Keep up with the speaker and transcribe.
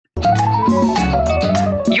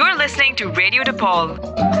to Radio DePaul.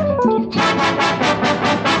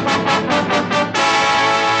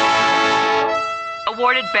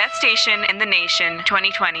 Awarded Best Station in the Nation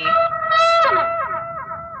 2020.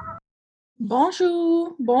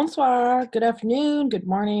 Bonjour, bonsoir, good afternoon, good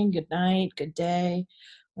morning, good night, good day,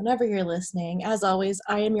 whenever you're listening. As always,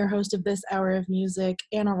 I am your host of this hour of music,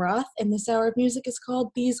 Anna Roth, and this hour of music is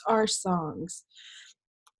called These Are Songs.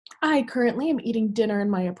 I currently am eating dinner in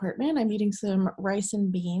my apartment. I'm eating some rice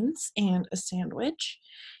and beans and a sandwich,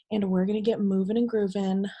 and we're going to get moving and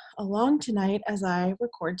grooving along tonight as I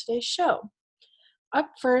record today's show.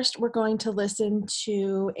 Up first, we're going to listen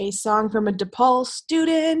to a song from a DePaul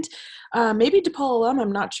student, maybe DePaul alum.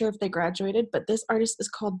 I'm not sure if they graduated, but this artist is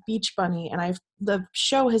called Beach Bunny, and the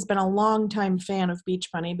show has been a long-time fan of Beach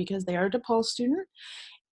Bunny because they are a DePaul student,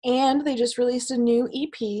 and they just released a new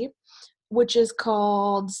EP, which is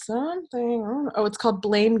called something. Oh, it's called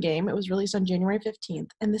Blame Game. It was released on January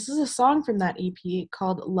 15th, and this is a song from that EP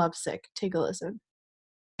called Lovesick. Take a listen.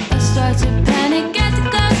 I start to panic at the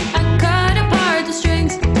glass. I cut apart the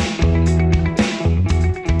strings.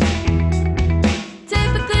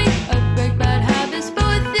 Typically, I break bad habits, but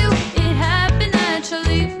with you, it happened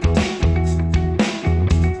naturally.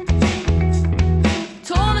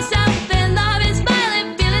 Told myself that love is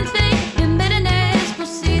violent, feelings fake, and bitterness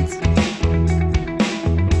proceeds.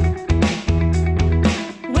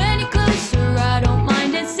 When you're closer, I don't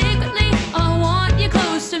mind it. Secretly, I want you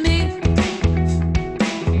close to me.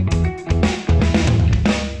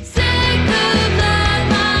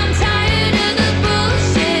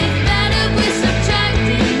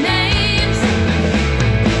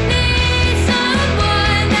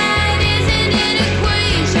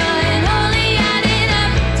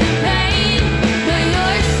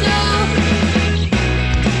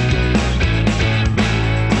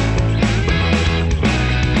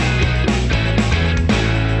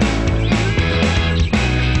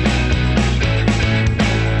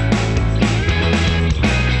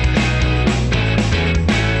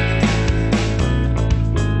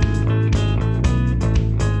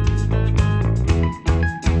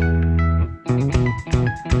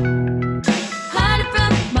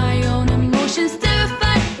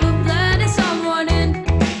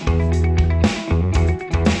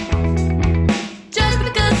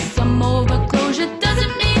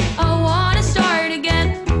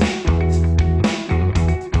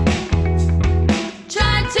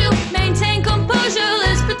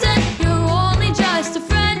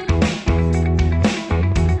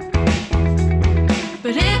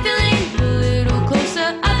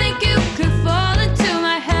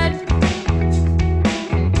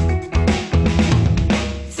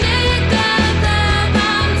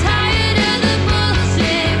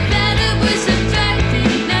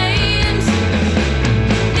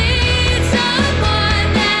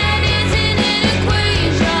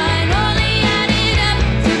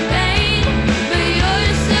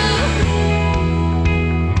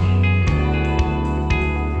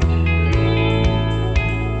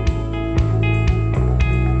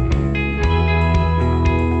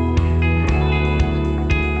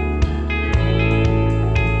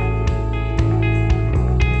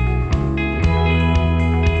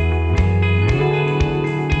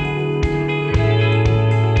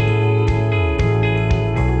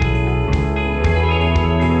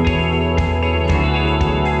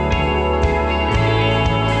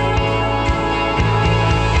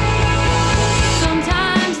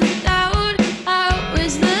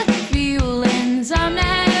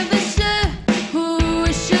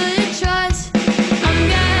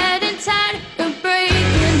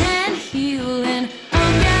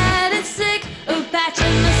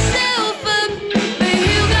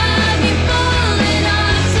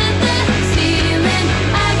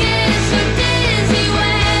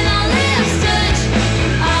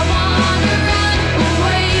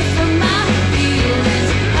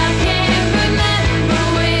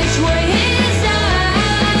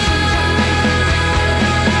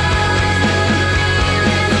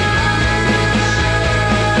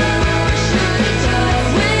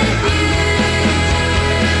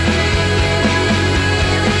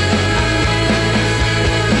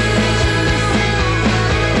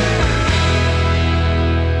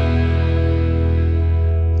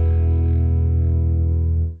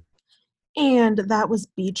 And that was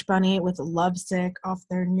Beach Bunny with Lovesick off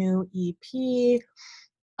their new EP,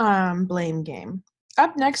 Blame Game.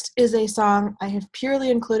 Up next is a song I have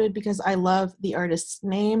purely included because I love the artist's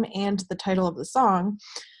name and the title of the song.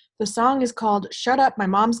 The song is called Shut Up, My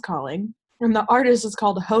Mom's Calling, and the artist is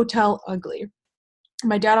called Hotel Ugly.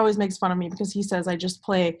 My dad always makes fun of me because he says I just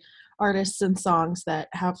play artists and songs that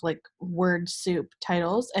have like word soup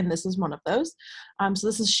titles, and this is one of those. So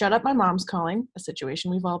this is Shut Up My Mom's Calling, a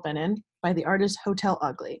situation we've all been in, by the artist Hotel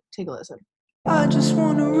Ugly. Take a listen. I just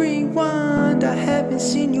wanna rewind. I haven't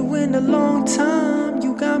seen you in a long time.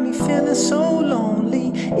 You got me feeling so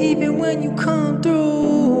lonely. Even when you come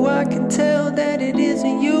through, I can tell that it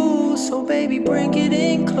isn't you. So baby, bring it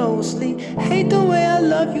in closely. Hate the way I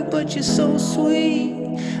love you, but you're so sweet.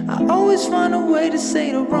 I always find a way to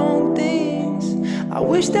say the wrong things. I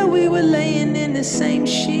wish that we were laying in the same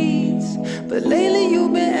sheets, but lately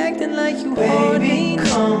you've been acting like you hardly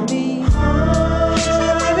know me.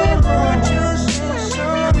 Baby, won't you say so?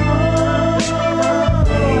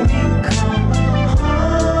 Baby, come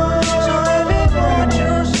home. So baby, won't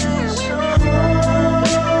you say so?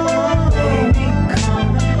 Baby, come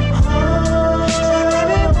home. So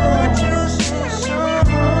baby, won't you say so?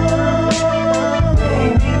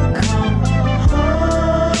 Baby, come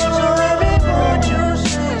home. So baby, won't you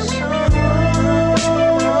say so?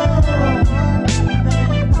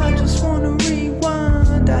 I just wanna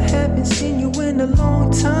rewind. I haven't seen you in a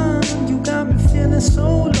long time. You got me feeling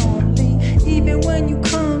so lonely. Even when you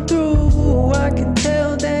come through, I can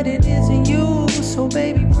tell that it isn't you. So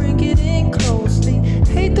baby, bring it in closely.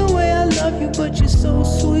 Hate the way I love you, but you're so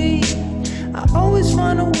sweet. I always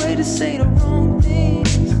find a way to say the wrong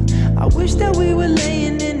things. I wish that we were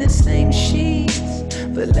laying in the same sheets,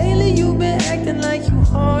 but lately you've been acting like you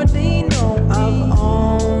hardly know me. I've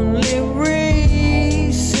only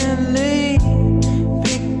recently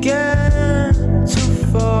began to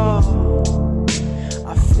fall.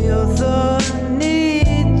 I feel the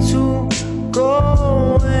need to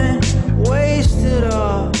go and waste it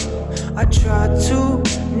all. I try to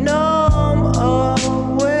numb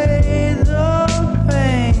away the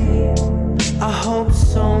pain. I hope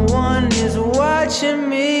someone is watching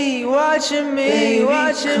me, watching me, baby,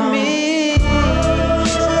 watching me.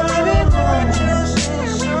 Baby, won't you say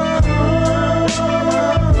so?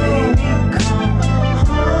 Baby, come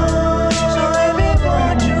home. So baby,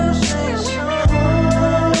 won't you say so?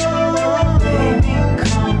 Baby,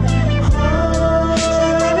 come home. So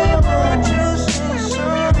baby, won't you say so?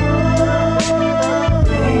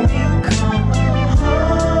 Baby, come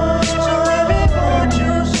home. So baby, won't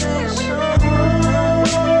you say so?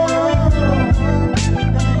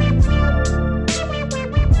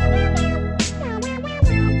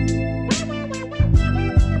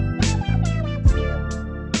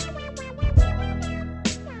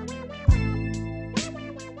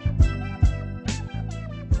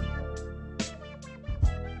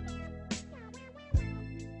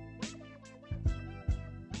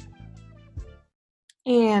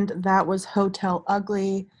 And that was Hotel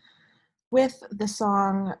Ugly with the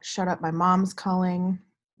song Shut Up My Mom's Calling,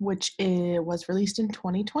 which was released in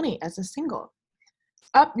 2020 as a single.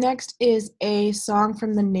 Up next is a song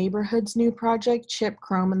from the Neighborhood's new project, Chip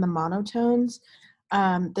Chrome and the Monotones.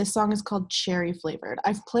 This song is called Cherry Flavored.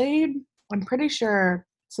 I've played, I'm pretty sure,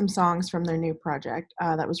 some songs from their new project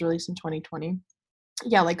that was released in 2020.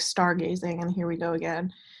 Yeah, like Stargazing and Here We Go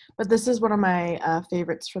Again. But this is one of my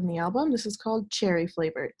favorites from the album. This is called Cherry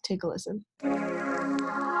Flavored. Take a listen.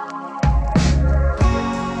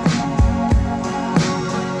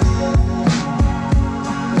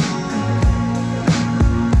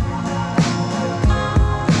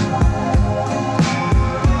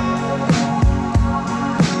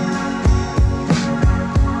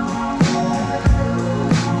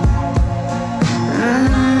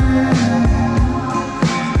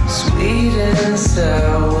 Sweet and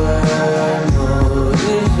sour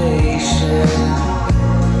motivation.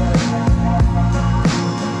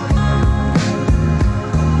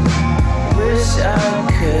 Wish I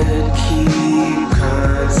could keep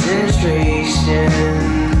concentration.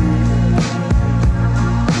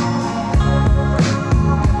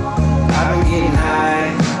 I've been getting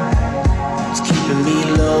high, it's keeping me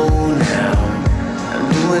low now. I'm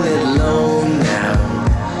doing it alone now.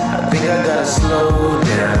 I think I gotta slow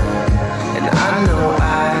down. And I know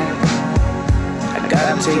I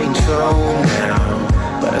gotta take control now.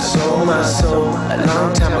 But I sold my soul a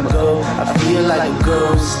long time ago. I feel like a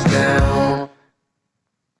ghost now.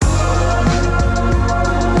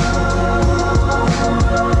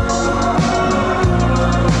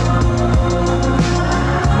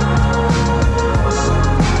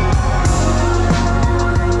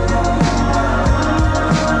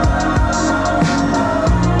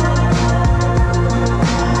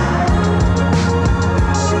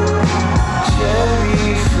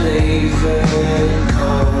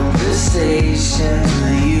 Conversations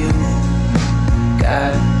with you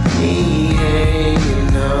got me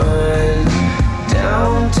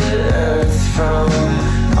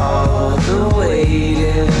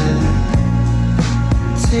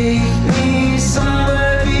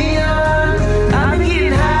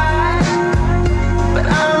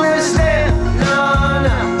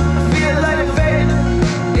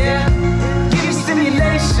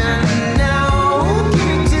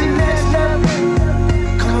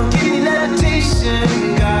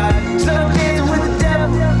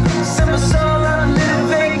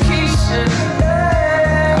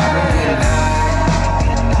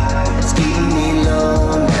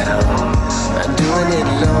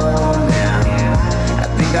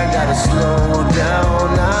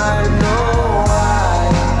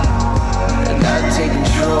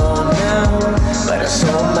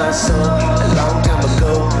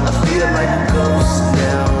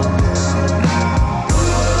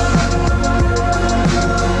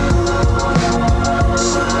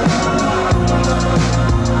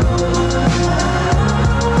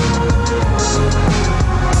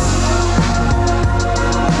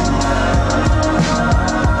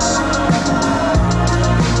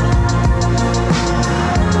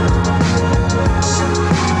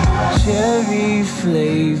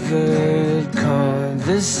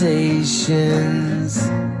conversations.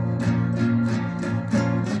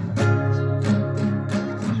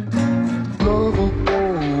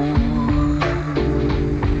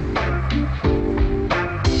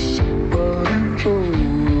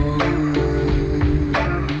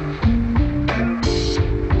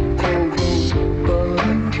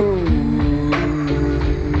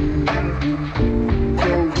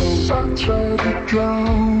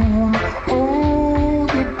 Drown all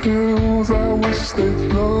the pills. I wish they'd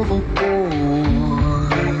never born.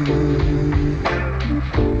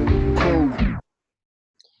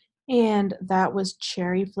 And that was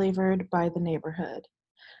Cherry Flavored by The Neighborhood.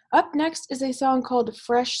 Up next is a song called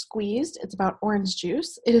Fresh Squeezed. It's about orange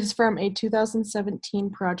juice. It is from a 2017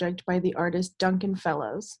 project by the artist Duncan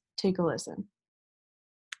Fellows. Take a listen.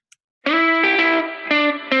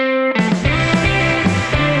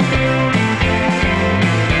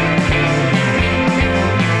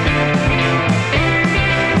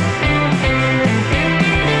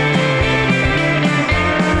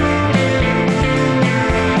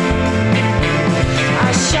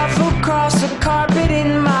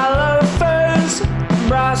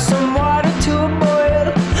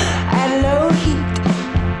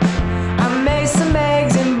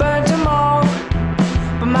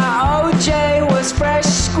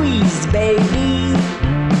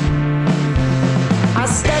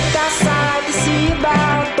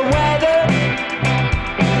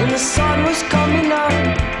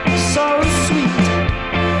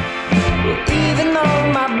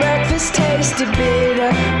 Tasted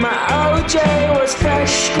bitter. My OJ was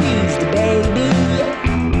fresh squeezed, baby.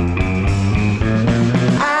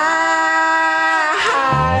 I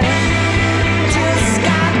just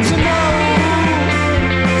got to know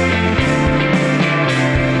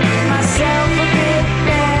myself a bit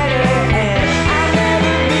better, and I'll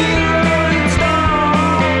never be a rolling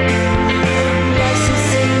stone. Yes, it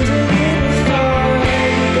seems a little far away.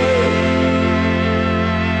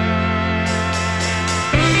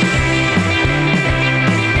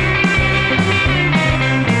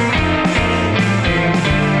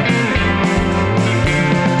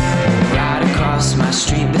 My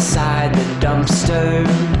street beside the dumpster,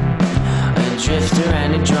 a drifter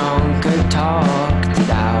and a drunkard talked it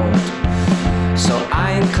out. So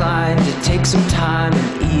I inclined to take some time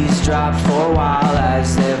and eavesdrop for a while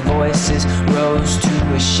as their voices rose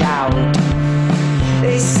to a shout.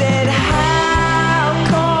 They said, how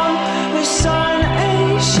come the sun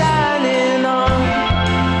ain't shining on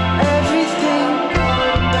everything?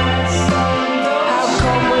 How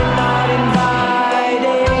come we're not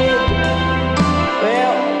invited?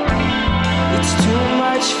 Well, it's too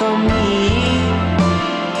much for me.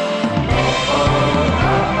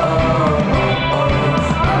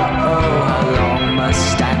 How long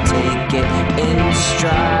must I take it in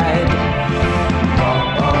stride?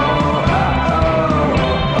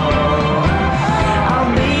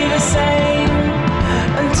 I'll be the same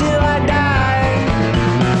until I die.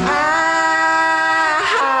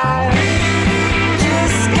 I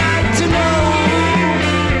just got to know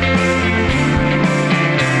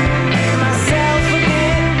myself a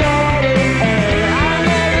bit better, and I'll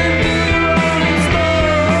never be a rolling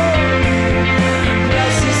stone.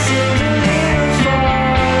 Plus it seems a little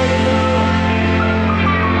far to go.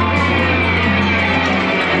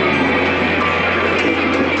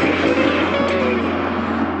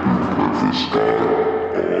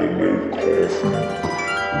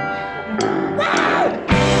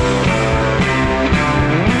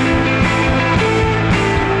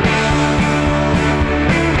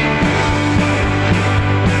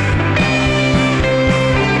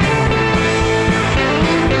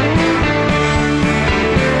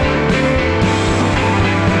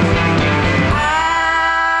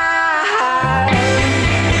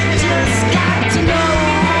 I just got to know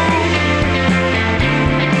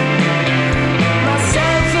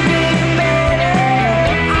myself a bit better.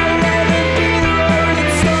 I'll never be the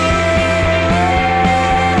rolling stone.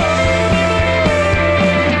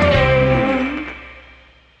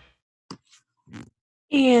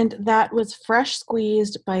 And that was Fresh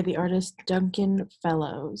Squeezed by the artist Duncan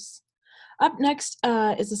Fellows. Up next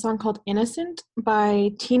is a song called Innocent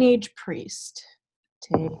by Teenage Priest.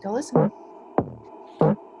 Take a listen.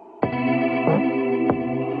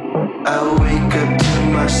 I wake up to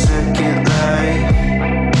my second life.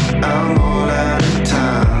 I'm all out of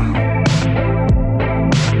time.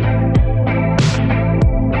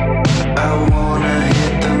 I wanna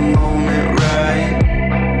hit the moment right,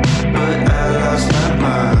 but I lost my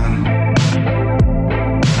mind.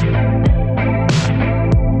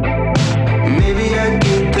 Maybe I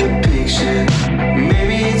get the picture.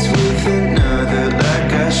 Maybe it's with another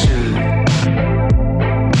like I should.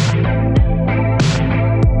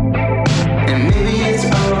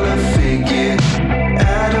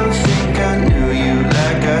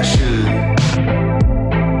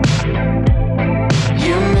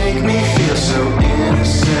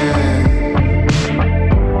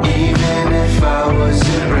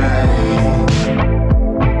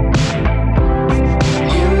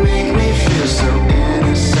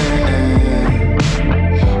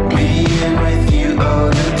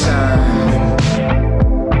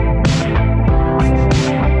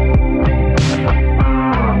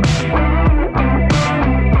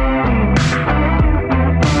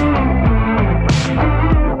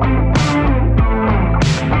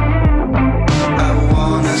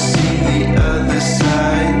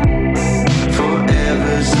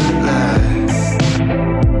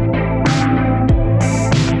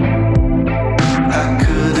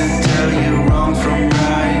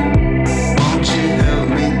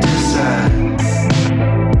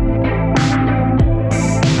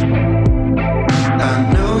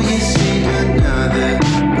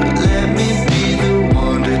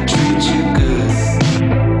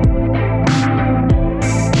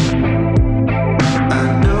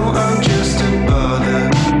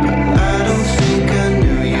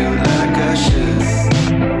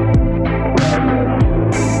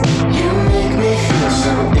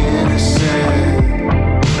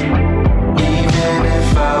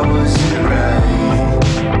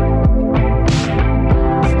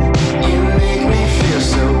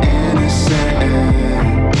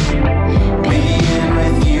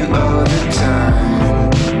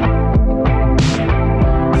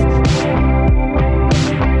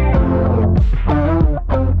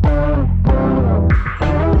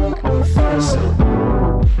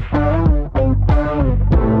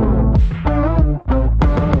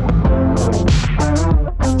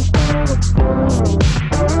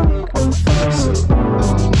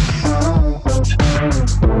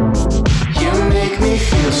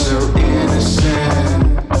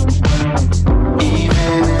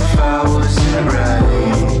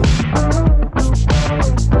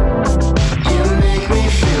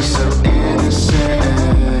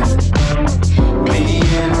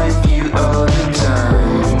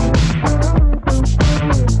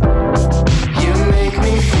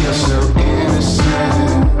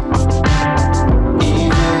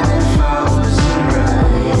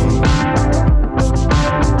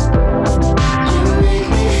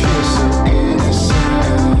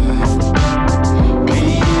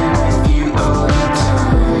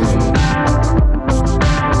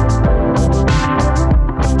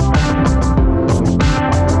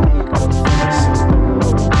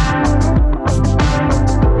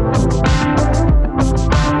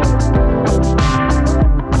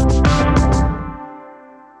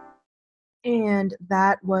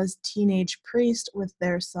 that was Teenage Priest with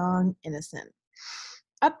their song Innocent.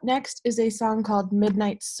 Up next is a song called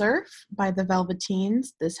Midnight Surf by the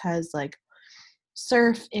Velveteens. This has like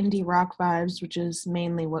surf indie rock vibes, which is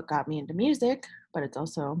mainly what got me into music, but it's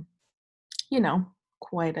also,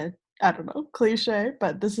 quite a, I don't know, cliche,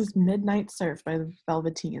 but this is Midnight Surf by the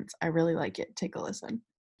Velveteens. I really like it. Take a listen.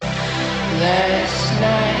 Last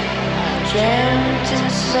night I dreamt in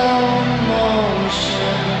slow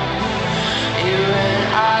motion. You and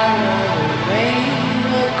I rode a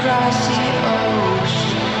wave across the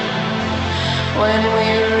ocean. When we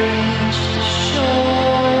reached the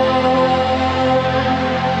shore,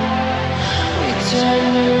 we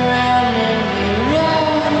turned around and we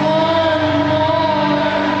rode one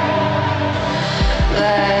more.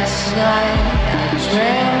 Last night I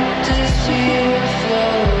dreamt as we were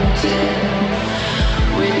floating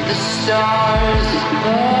with the stars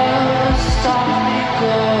above softly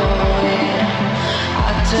glowing. I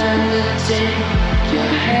turned to take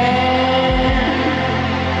your hand.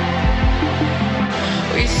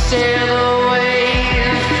 We sailed away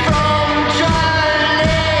from dry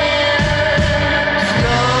land.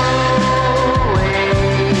 Slow wave,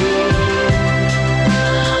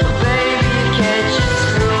 baby, catch a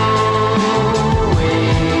slow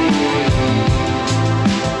wave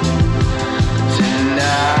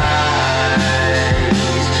tonight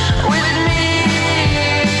with me.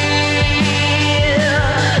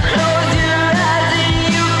 Close your eyes and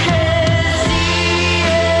you can see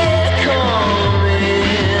it coming.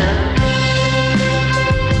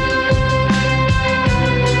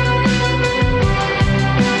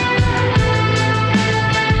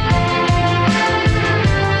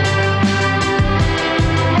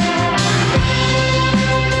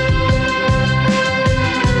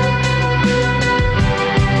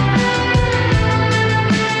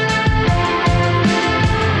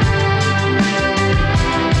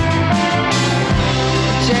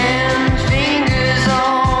 Ten fingers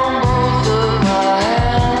on both of our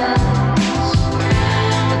hands,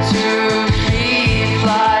 2 feet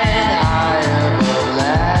flying high above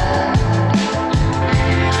land.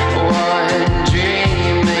 One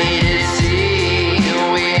dream made it seem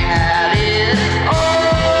we had it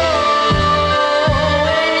all.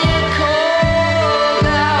 When you called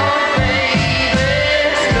out, baby,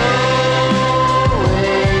 slow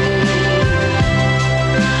wave.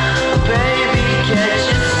 Baby, catch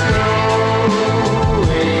a slow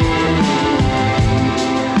wave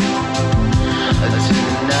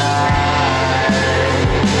tonight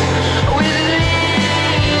with me.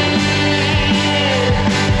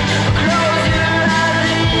 Close your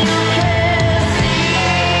eyes and you can see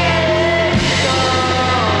it coming.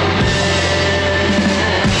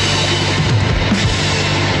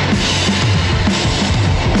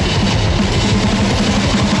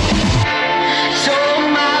 Told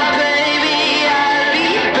my baby I'd be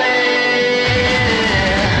bad.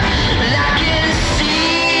 I can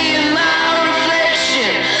see my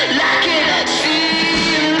reflection. I can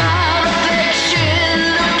see my reflection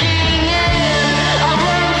looking in. I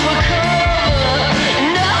run for cover,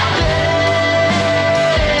 not bad.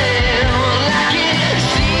 I can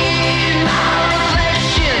see my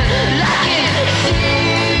reflection. I can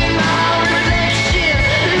see my reflection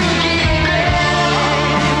looking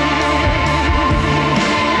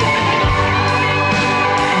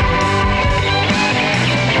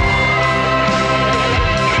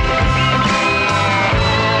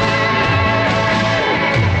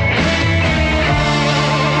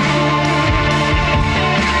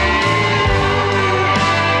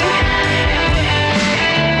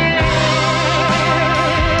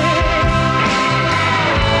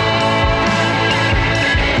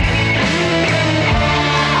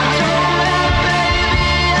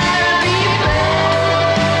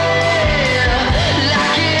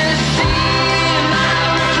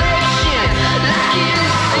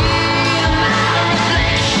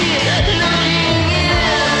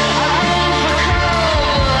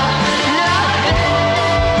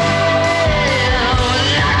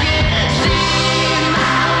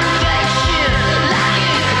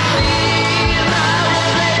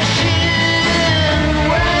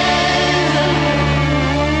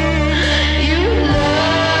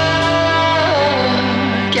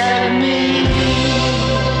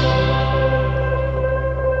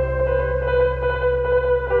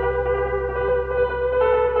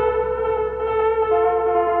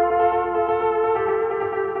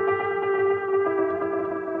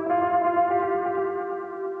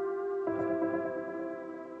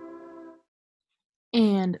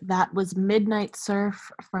And that was Midnight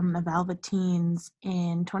Surf from the Velveteens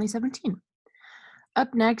in 2017.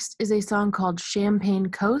 Up next is a song called Champagne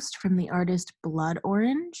Coast from the artist Blood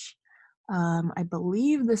Orange. I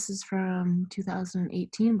believe this is from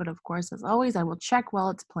 2018, but of course, as always, I will check while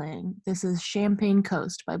it's playing. This is Champagne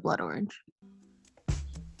Coast by Blood Orange.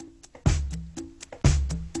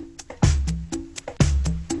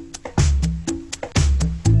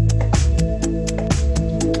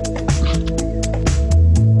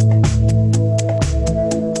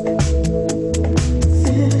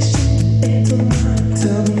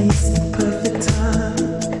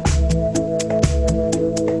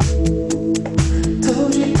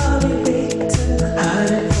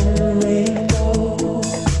 Hiding from the rainbow.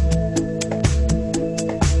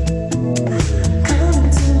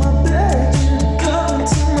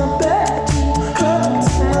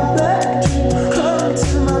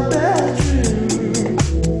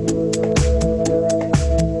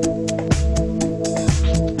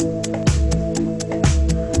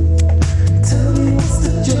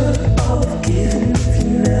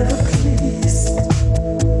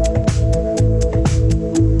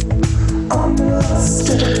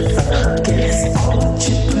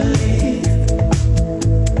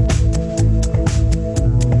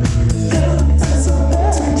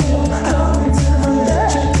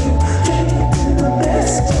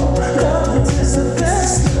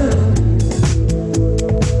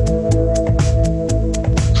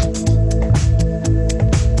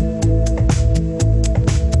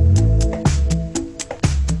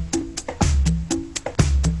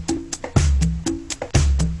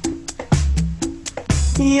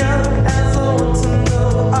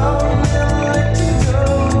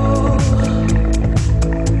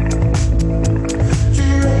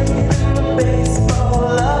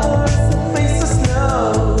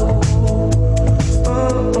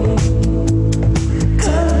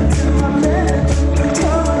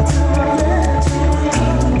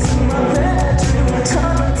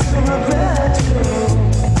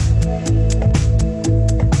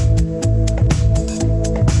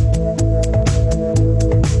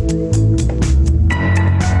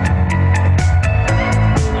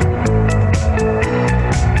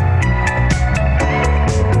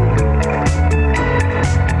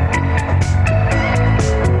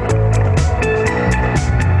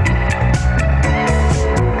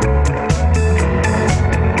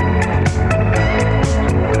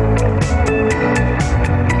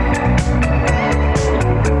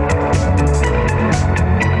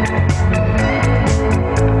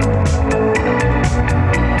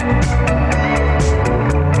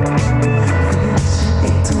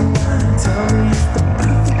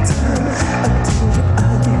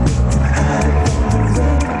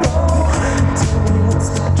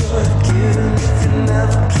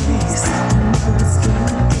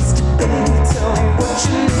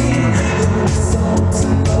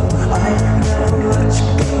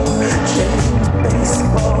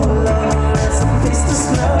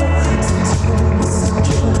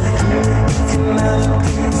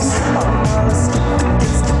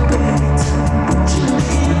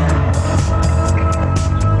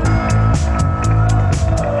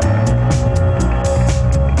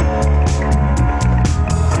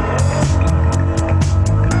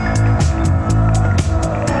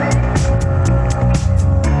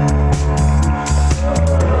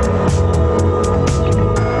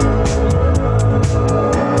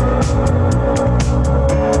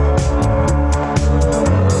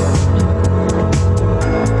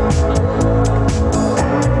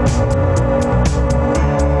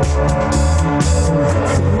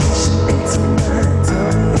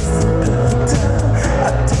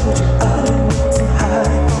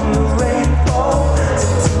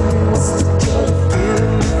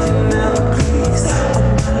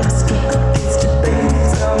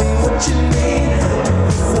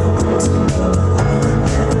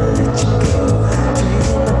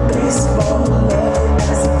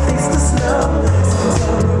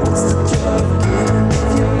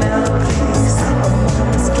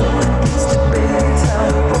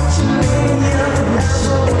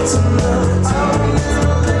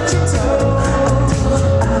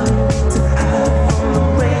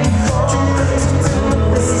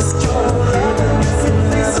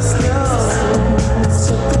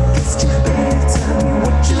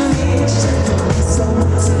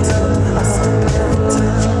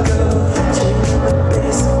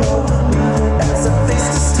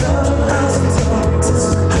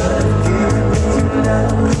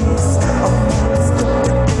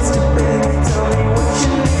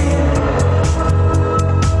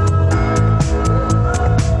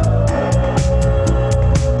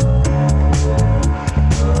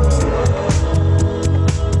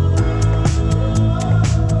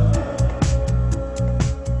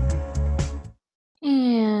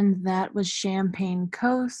 that was Champagne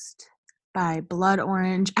Coast by Blood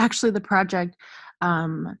Orange. Actually, the project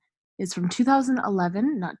is from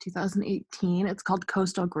 2011, not 2018. It's called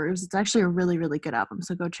Coastal Grooves. It's actually a really, really good album,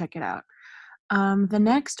 so go check it out. The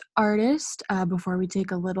next artist, before we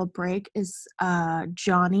take a little break, is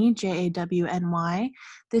Jawny, Jawny.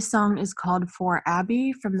 This song is called For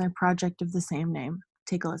Abby from their project of the same name.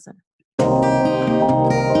 Take a listen.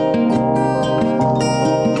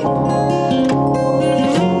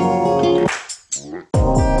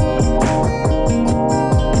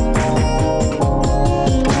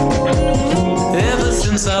 Ever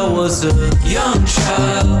since I was a young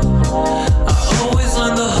child, I always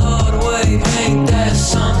learned the hard way, ain't that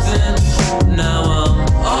something? Now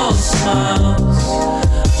I'm all smiles,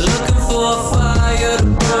 looking for a fire to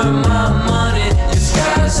burn my money. Your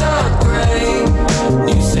skies are gray,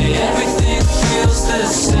 you say everything feels the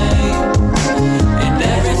same, and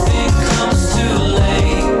everything comes too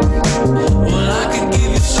late. Well, I could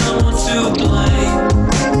give you someone to blame.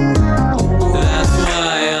 That's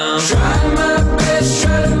why I'm trying my best,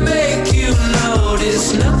 try to make you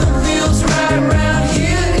notice. Nothing feels right around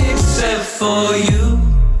here except for you.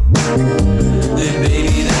 And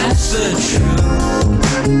baby, that's the truth.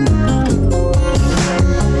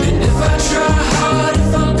 And if I try hard,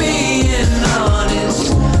 if I'm being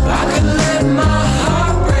honest, I could let my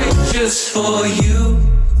heart break just for you.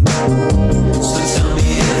 So tell me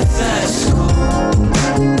if that's cool.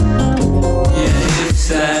 Yeah, if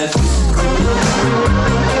that's cool.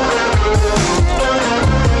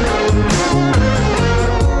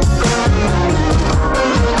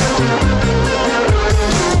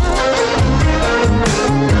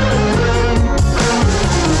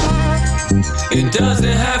 It doesn't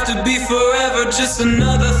have to be forever, just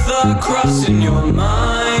another thought crossing your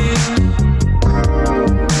mind.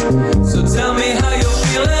 So tell me how you're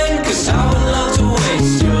feeling, 'cause I would love to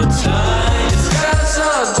waste your time. Your skies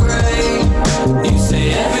are gray, you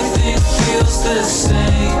say everything feels the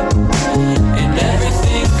same, and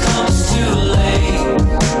everything comes too late.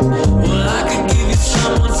 Well, I could give you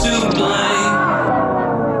someone to blame.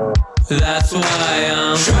 That's why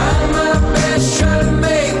I'm trying my best, try to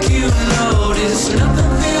make you notice.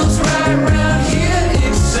 Nothing feels right around here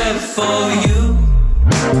except for you.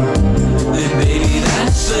 And baby,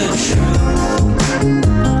 that's the truth.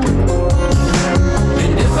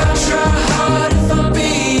 And if I try hard, if I'm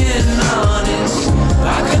being honest,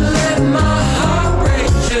 I could let my heart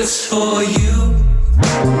break just for you.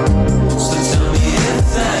 So tell me if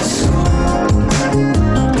that's cool.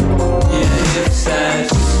 Yeah, if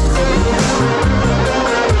that's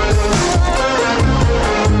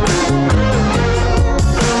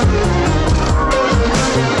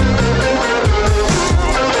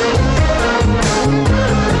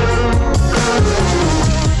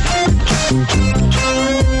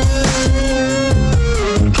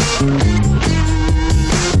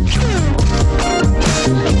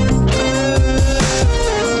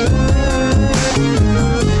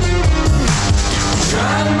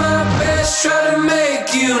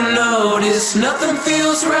nothing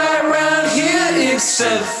feels right around here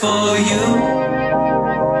except for you.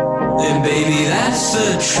 And baby, that's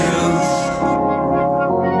the truth.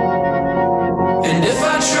 And if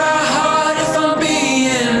I try hard, if I'm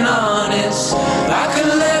being honest, I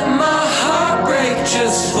could let my heart break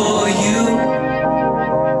just for you.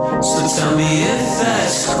 So tell me if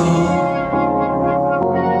that's cool.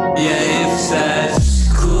 Yeah, if that's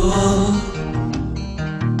cool.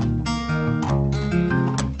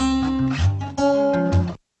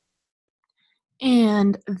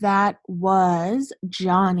 And that was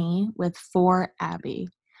Jawny with For Abby.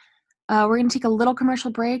 We're going to take a little commercial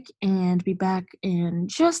break and be back in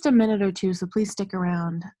just a minute or two, so please stick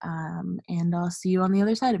around, and I'll see you on the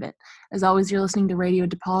other side of it. As always, you're listening to Radio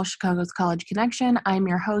DePaul, Chicago's College Connection. I'm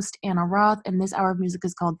your host, Anna Roth, and this hour of music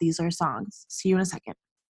is called These Are Songs. See you in a second.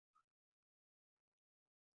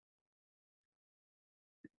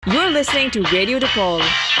 You're listening to Radio DePaul.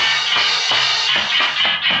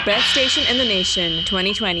 Best station in the nation,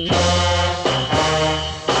 2020.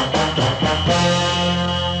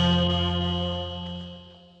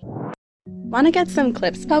 Want to get some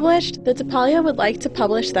clips published? The DePaulia would like to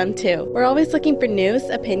publish them too. We're always looking for news,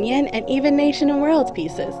 opinion, and even nation and world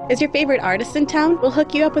pieces. Is your favorite artist in town? We'll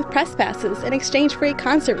hook you up with press passes in exchange for a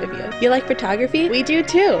concert review. You like photography? We do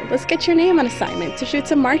too. Let's get your name on assignment to shoot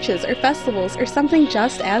some marches or festivals or something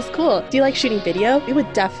just as cool. Do you like shooting video? We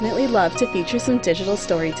would definitely love to feature some digital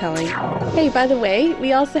storytelling. Hey, by the way,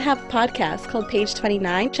 we also have a podcast called Page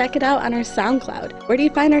 29. Check it out on our SoundCloud. Where do you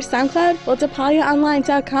find our SoundCloud? Well,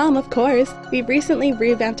 DePauliaOnline.com, of course. We've recently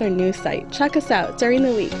revamped our news site. Check us out during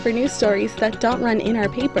the week for news stories that don't run in our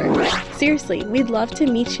paper. Seriously, we'd love to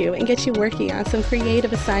meet you and get you working on some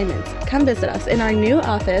creative assignments. Come visit us in our new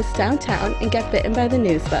office downtown and get bitten by the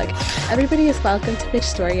news bug. Everybody is welcome to pitch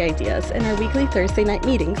story ideas in our weekly Thursday night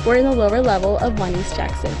meetings. We're in the lower level of 1 East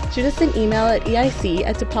Jackson. Shoot us an email at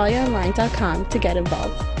eic@depaliaonline.com to get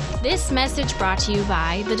involved. This message brought to you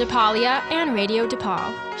by the DePaulia and Radio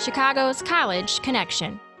DePaul, Chicago's College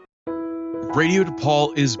Connection. Radio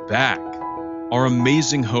DePaul is back. Our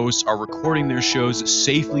amazing hosts are recording their shows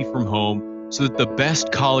safely from home so that the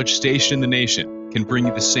best college station in the nation can bring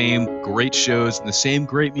you the same great shows and the same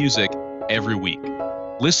great music every week.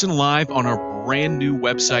 Listen live on our brand new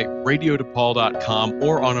website, radiodepaul.com,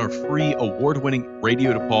 or on our free award-winning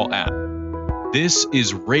Radio DePaul app. This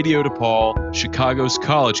is Radio DePaul, Chicago's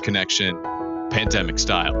College Connection, pandemic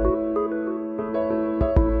style.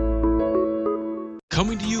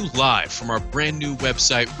 Coming to you live from our brand new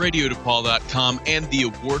website, radiodepaul.com, and the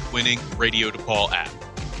award-winning Radio DePaul app.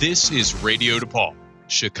 This is Radio DePaul,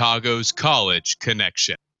 Chicago's College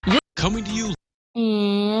Connection. Coming to you.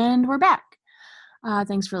 And we're back.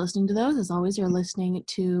 Thanks for listening to those. As always, you're listening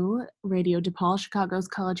to Radio DePaul, Chicago's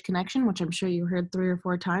College Connection, which I'm sure you heard 3 or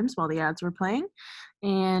 4 times while the ads were playing.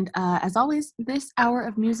 And as always, this hour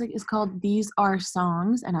of music is called These Are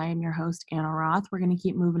Songs, and I am your host, Anna Roth. We're going to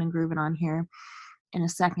keep moving and grooving on here in a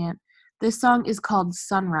second. This song is called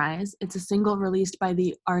Sunrise. It's a single released by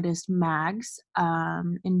the artist Mags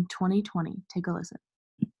in 2020. Take a listen.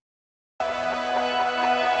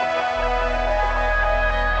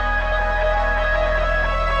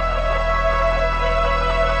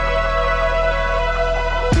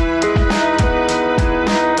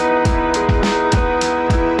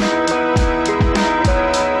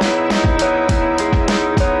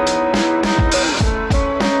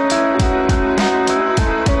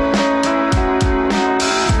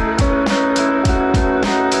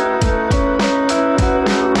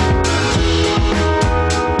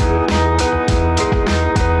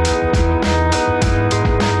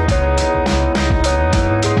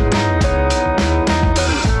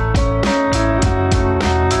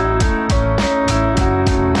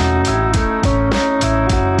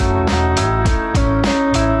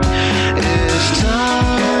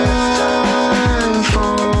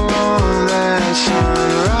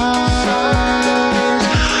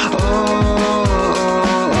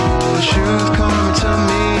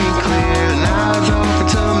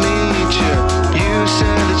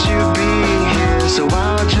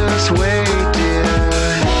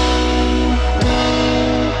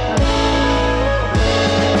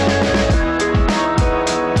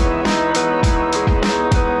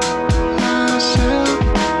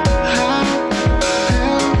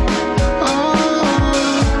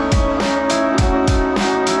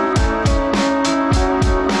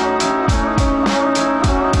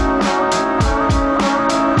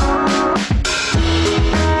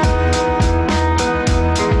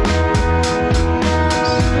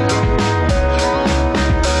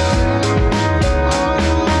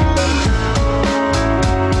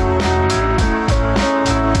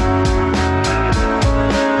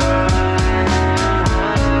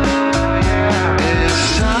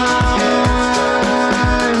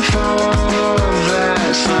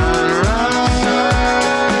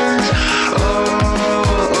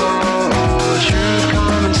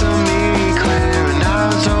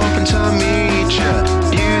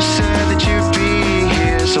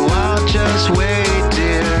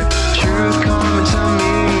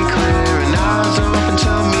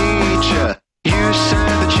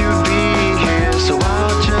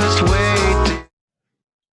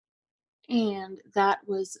 That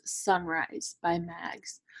was Sunrise by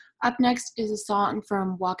Mags. Up next is a song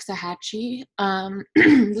from Waxahachie.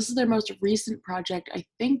 This is their most recent project, I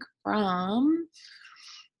think from,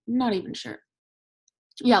 I'm not even sure.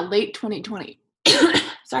 Yeah, late 2020.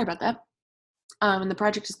 Sorry about that. And the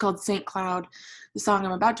project is called St. Cloud. The song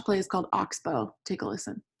I'm about to play is called Oxbow. Take a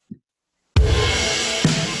listen.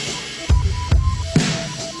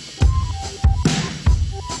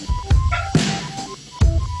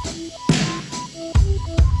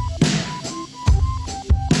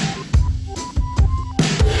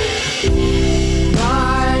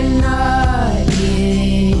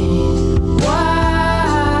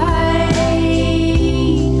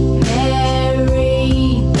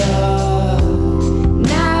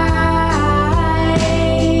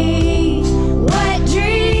 What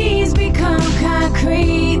dream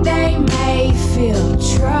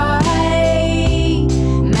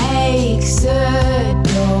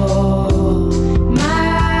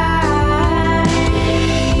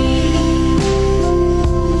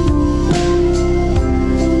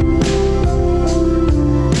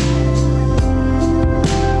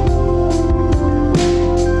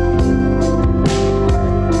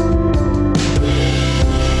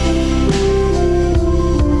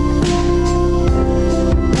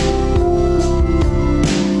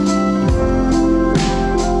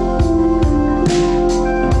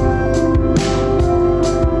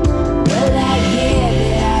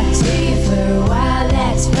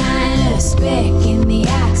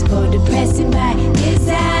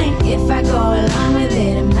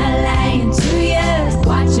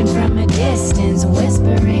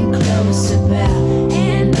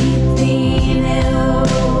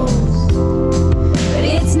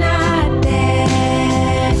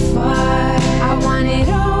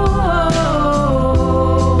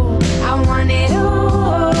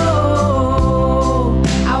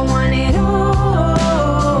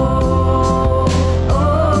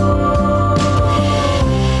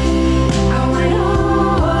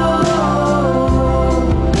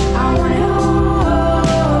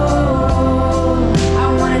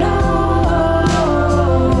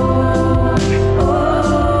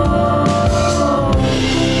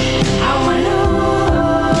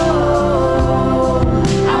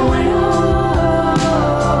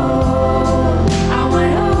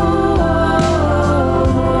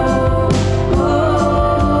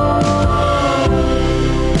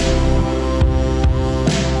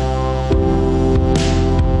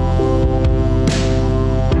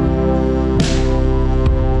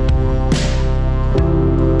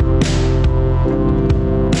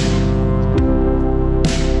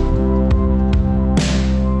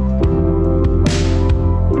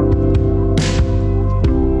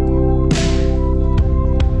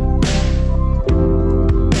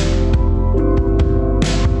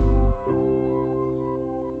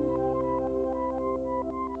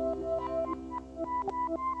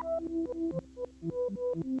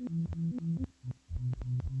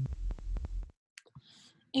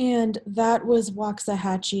And that was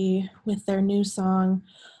Waxahachie with their new song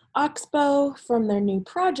Oxbow from their new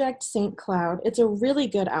project, St. Cloud. It's a really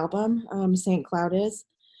good album, St. Cloud is.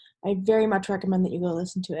 I very much recommend that you go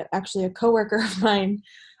listen to it. Actually, a coworker of mine,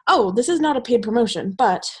 this is not a paid promotion,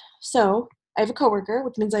 but so I have a coworker,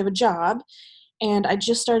 which means I have a job, and I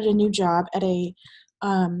just started a new job at a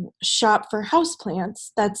shop for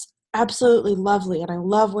houseplants that's absolutely lovely, and I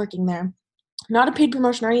love working there. Not a paid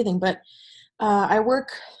promotion or anything, but I work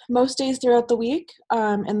most days throughout the week,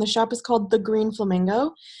 and the shop is called The Green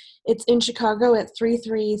Flamingo. It's in Chicago at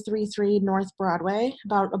 3333 North Broadway,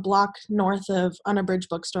 about a block north of Unabridged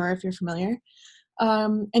Bookstore, if you're familiar.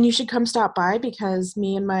 And you should come stop by because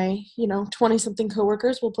me and my, 20-something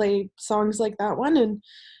coworkers will play songs like that one and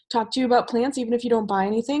talk to you about plants, even if you don't buy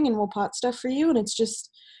anything, and we'll pot stuff for you, and it's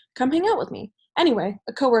just come hang out with me. Anyway,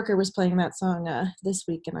 a coworker was playing that song this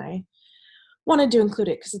week, and I wanted to include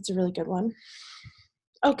it because it's a really good one.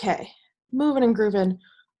 Okay, moving and grooving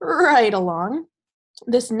right along.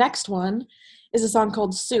 This next one is a song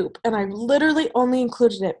called Soup, and I literally only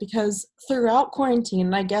included it because throughout quarantine,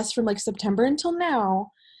 and I guess from like September until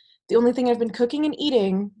now, the only thing I've been cooking and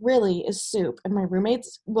eating really is soup, and my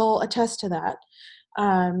roommates will attest to that.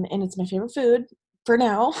 And it's my favorite food for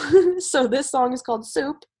now. So this song is called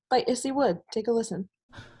Soup by Issy Wood. Take a listen.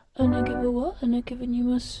 And I give her what? And I giving you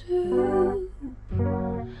my soup.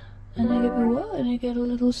 And I give you what? And you get a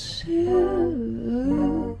little soup.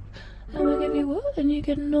 And I give you what? And you're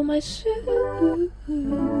getting all my soup.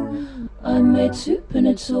 I made soup and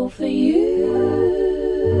it's all for you.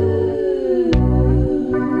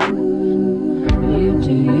 You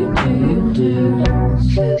do.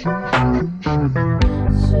 Soup.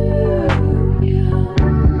 Soup, yeah.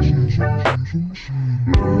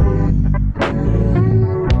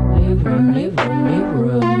 Leave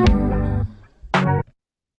room.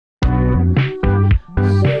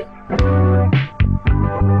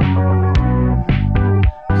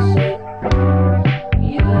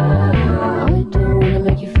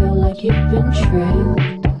 You've been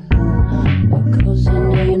tricked because I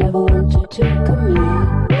know you never wanted to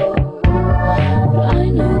commit, but I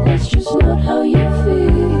know that's just not how you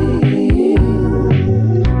feel.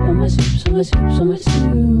 On my soups,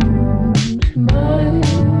 might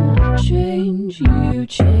change you,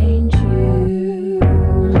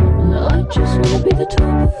 and I just wanna be the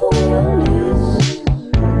top of all your list,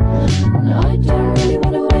 and I don't really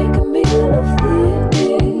wanna make a meal of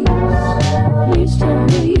this. Please tell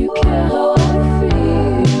me you care how I feel.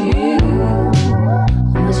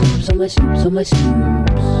 On my soups.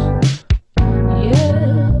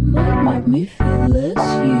 Yeah, might make me feel less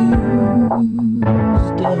used.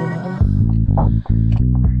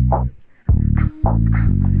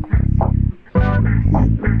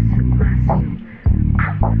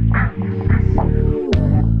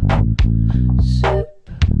 Soup.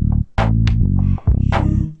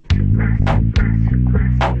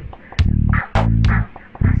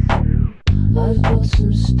 I've got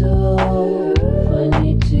some stuff I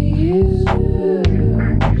need to use.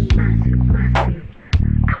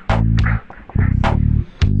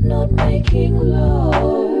 Not making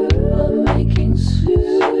love, I'm making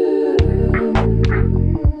soup.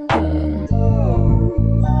 I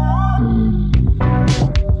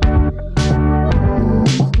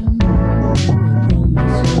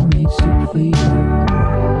promise I'll make soup for you.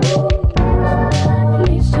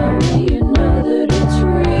 Please tell me you know that it's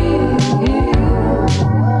real.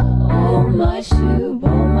 Oh my soup,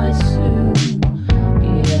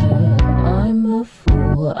 yeah, I'm a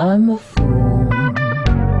fool.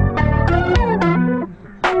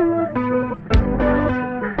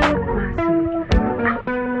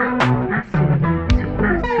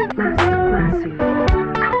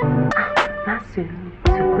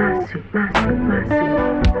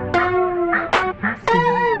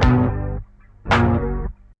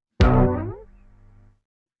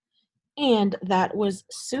 And that was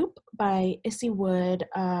Soup by Issy Wood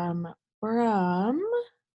from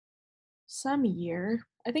some year,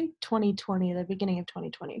 I think 2020, the beginning of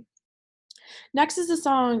 2020. Next is a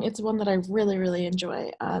song, it's one that I really, really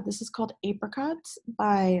enjoy. This is called Apricots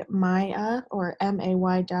by Maya, or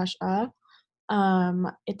MAY-A.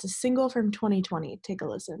 It's a single from 2020. Take a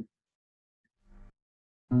listen.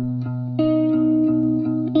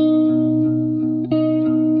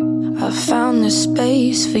 I found this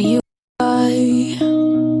space for you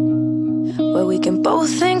where we can both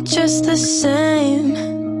think just the same.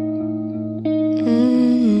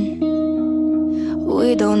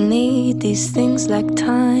 We don't need these things like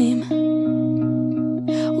time.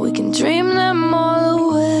 We can dream them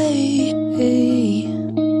all away.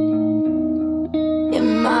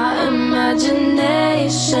 In my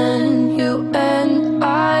imagination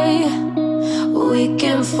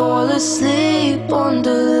asleep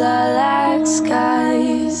under lilac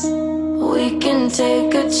skies. We can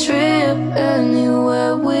take a trip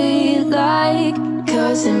anywhere we like,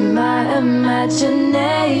 'cause in my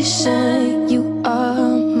imagination you are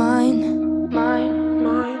mine.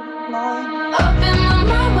 Up in my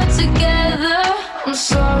mind we're together. I'm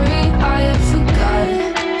sorry I have forgotten.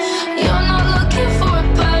 You're not looking for a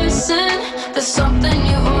person, there's something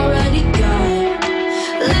you already got.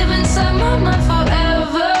 Live inside my mind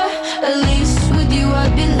forever, at least with you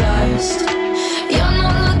I'd be lost. You're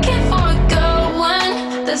not looking for a girl when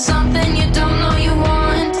there's something you don't know you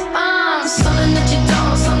want. Something that you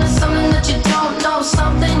don't, something that you don't know,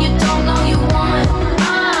 something you don't know you want.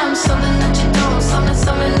 Something that you don't,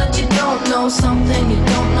 something that you don't know, something you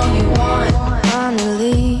don't know you want.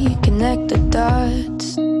 Finally connect the dots,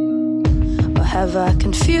 or have I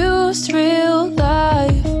confused real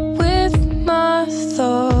life with my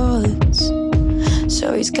thoughts? So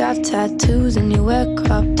he's got tattoos and you wear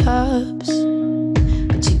crop tops,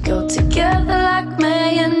 but you go together like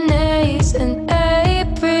mayonnaise and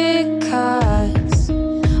apricots.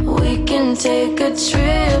 We can take a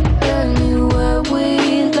trip anywhere we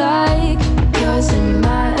like, 'cause in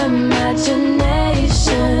my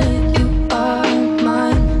imagination you are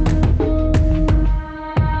mine.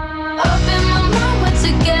 Up in my mind we're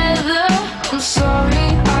together. I'm sorry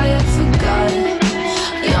I have forgotten.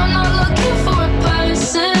 You're not looking for a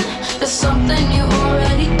person, there's something you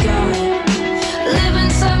already got. Live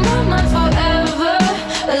inside my mind forever,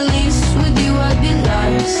 at least with you I'd be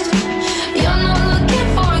lost. You're not looking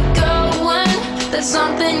for a girl when there's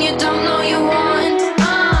something you don't know you want.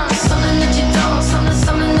 Something that you don't,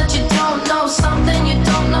 something that you don't know, something you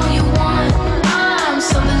don't know you want.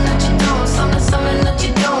 Something that you don't, something that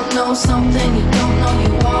you don't know, something you don't know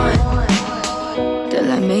you want. They're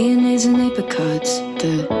like mayonnaise and apricots,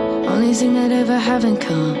 the only thing that ever have in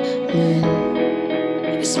common.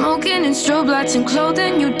 You're smoking and strobe lights and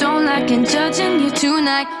clothing you don't like, and judging you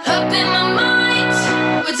tonight. Up in my mind,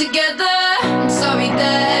 we're together. I'm sorry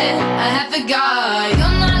that I have forgot.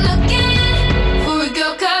 You're not looking for a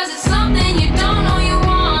girl 'cause it's something you don't know you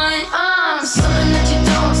want. Something that you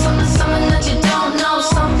don't, something that you don't know,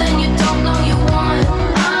 something you don't know you want.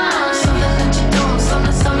 Something that you don't,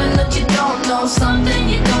 something that you don't know, something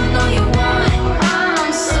you don't know you want.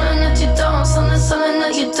 Something that you don't, something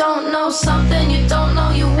that you don't know, something you don't know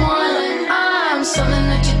you want. Something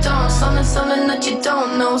that you don't, something that you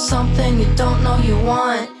don't know, something you don't know you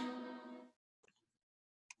want.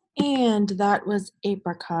 And that was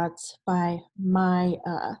Apricots by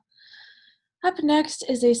Maya. Up next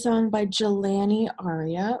is a song by Jelani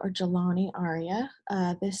Aria.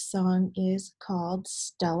 This song is called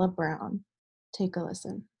Stella Brown. Take a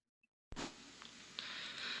listen.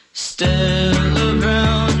 Stella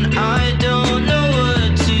Brown, I don't know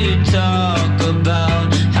what to talk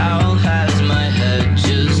about. How has my head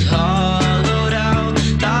just hollowed out?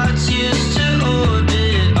 Thoughts used to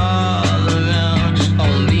orbit all around.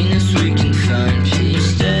 On Venus we can find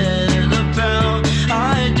peace. Stella Brown,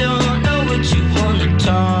 I don't know what you wanna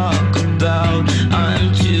talk about.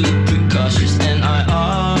 I'm too precautious and I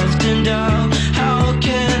often doubt. How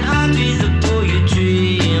can I be the boy you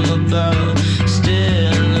dream about?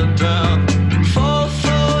 Stella Brown, fall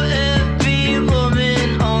for every woman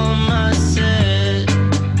on my set.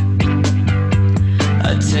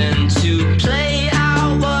 I tend to play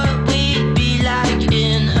out what we'd be like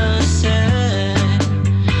in a set.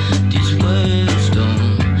 These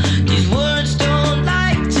words don't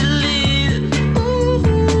like to live.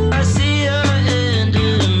 Ooh, I see her end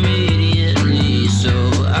immediately, so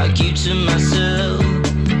I keep to myself.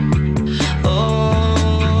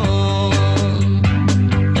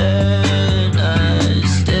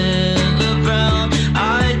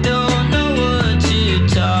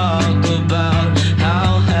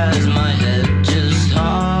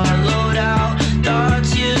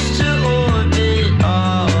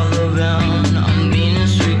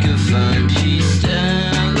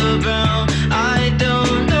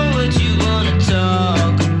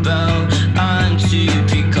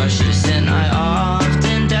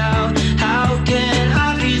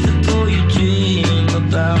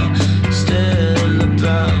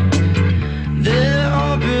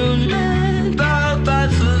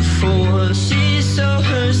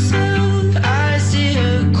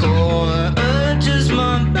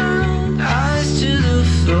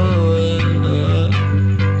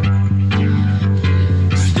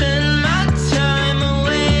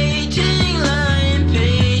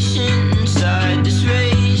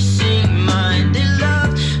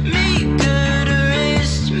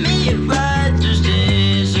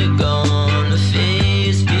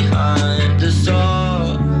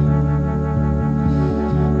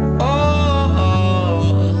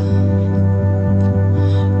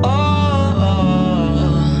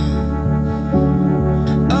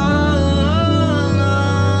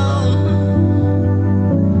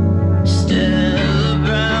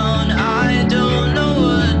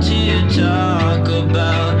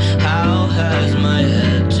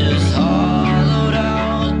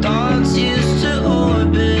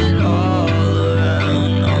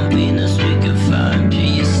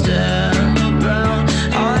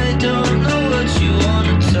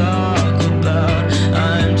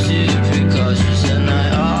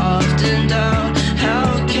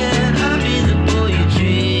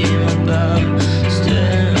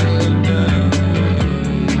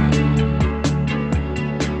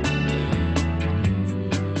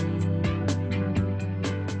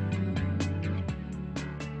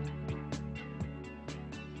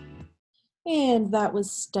 And that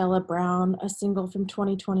was Stella Brown, a single from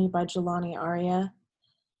 2020 by Jelani Aria.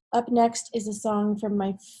 Up next is a song from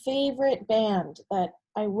my favorite band that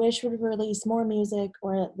I wish would release more music,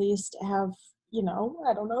 or at least have,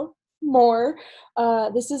 I don't know, more.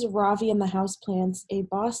 This is Ravi and the Houseplants, a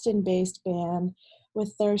Boston-based band,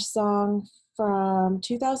 with their song from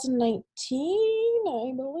 2019,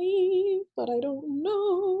 I believe, but I don't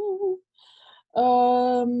know.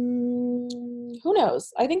 Who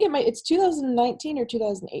knows? I think it's 2019 or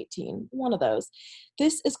 2018, one of those.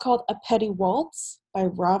 This is called A Petty Waltz by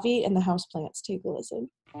Ravi and the Houseplants. Take a listen.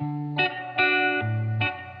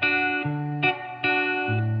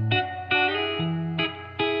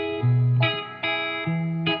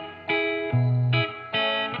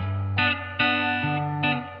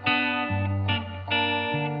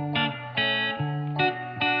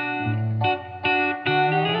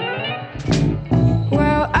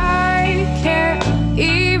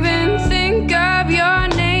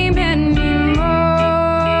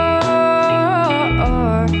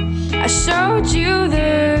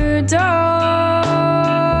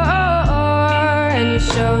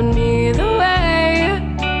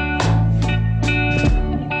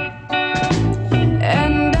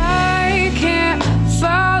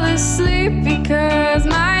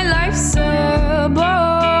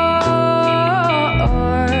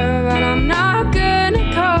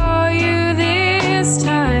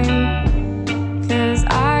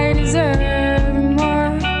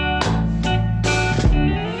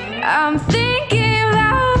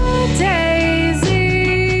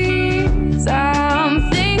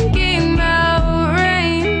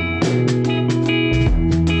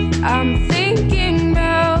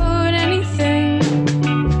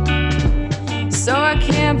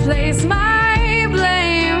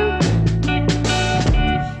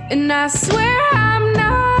 I swear I'm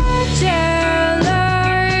not jealous,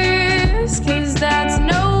 'cause that's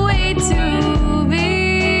no way to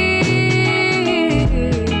be.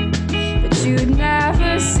 But you'd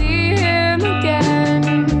never see him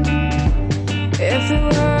again if it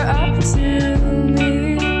were up to me.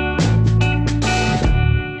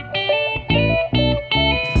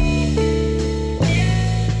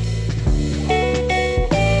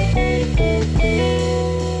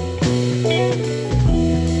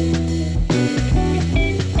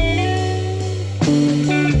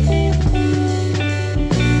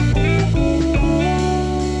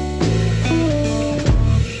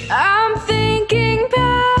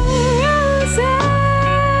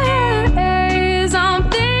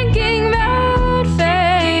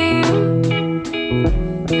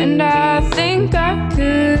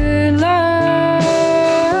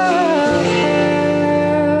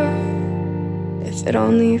 It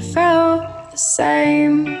only felt the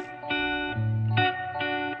same.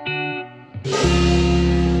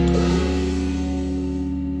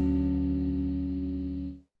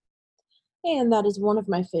 And that is one of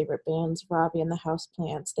my favorite bands, Ravi and the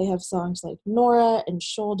Houseplants. They have songs like Nora and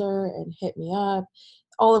Shoulder and Hit Me Up,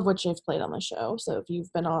 all of which I've played on the show. So if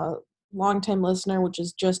you've been a longtime listener, which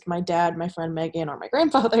is just my dad, my friend Megan, or my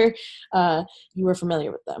grandfather, you are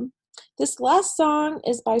familiar with them. This last song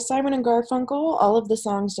is by Simon and Garfunkel. All of the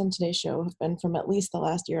songs on today's show have been from at least the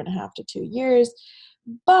last 1.5 to 2 years,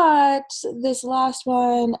 but this last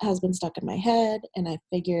one has been stuck in my head, and I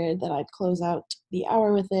figured that I'd close out the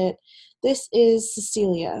hour with it. This is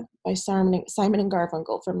Cecilia by Simon and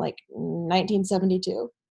Garfunkel from like 1972.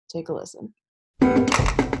 Take a listen.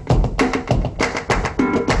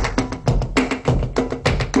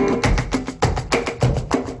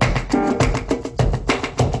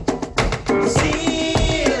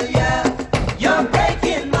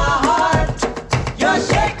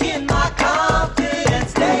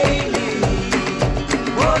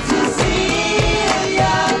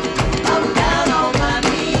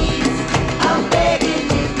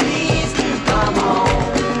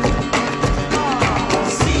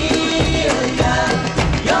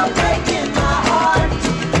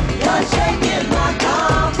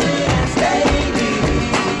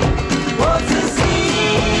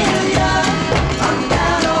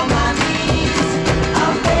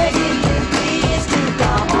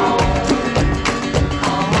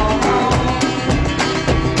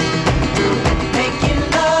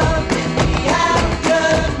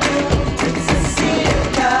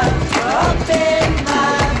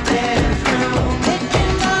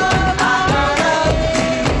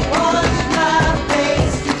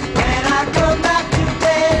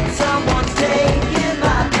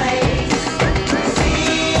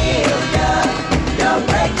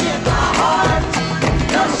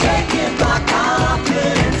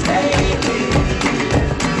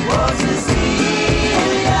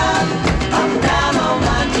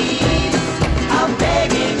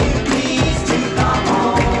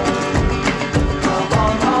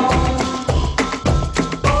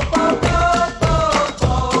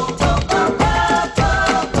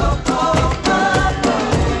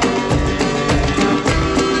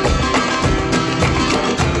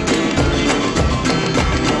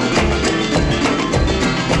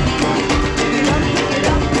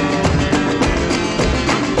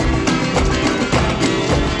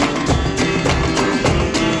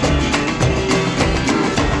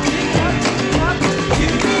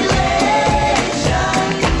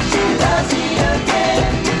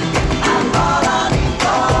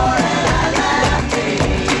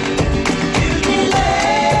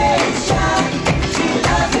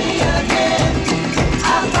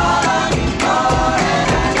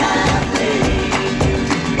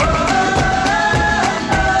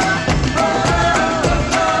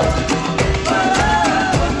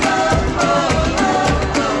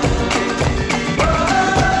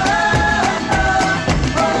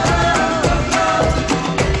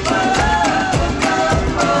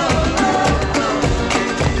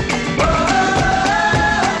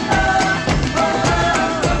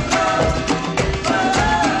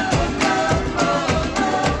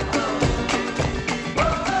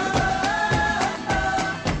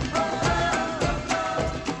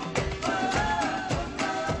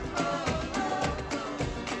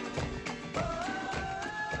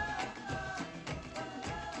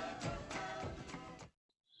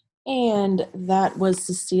 And that was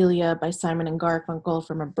Cecilia by Simon and Garfunkel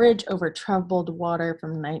from A Bridge Over Troubled Water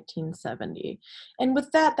from 1970. And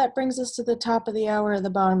with that, that brings us to the top of the hour or the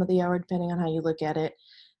bottom of the hour, depending on how you look at it.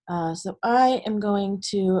 So I am going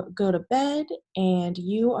to go to bed, and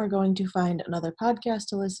you are going to find another podcast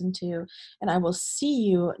to listen to, and I will see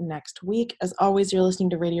you next week. As always, you're listening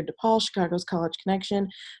to Radio DePaul, Chicago's College Connection.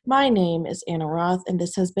 My name is Anna Roth, and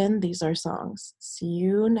this has been These Are Songs. See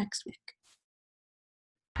you next week.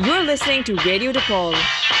 You're listening to Radio DePaul.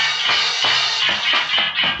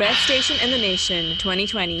 Best station in the nation,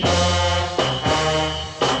 2020.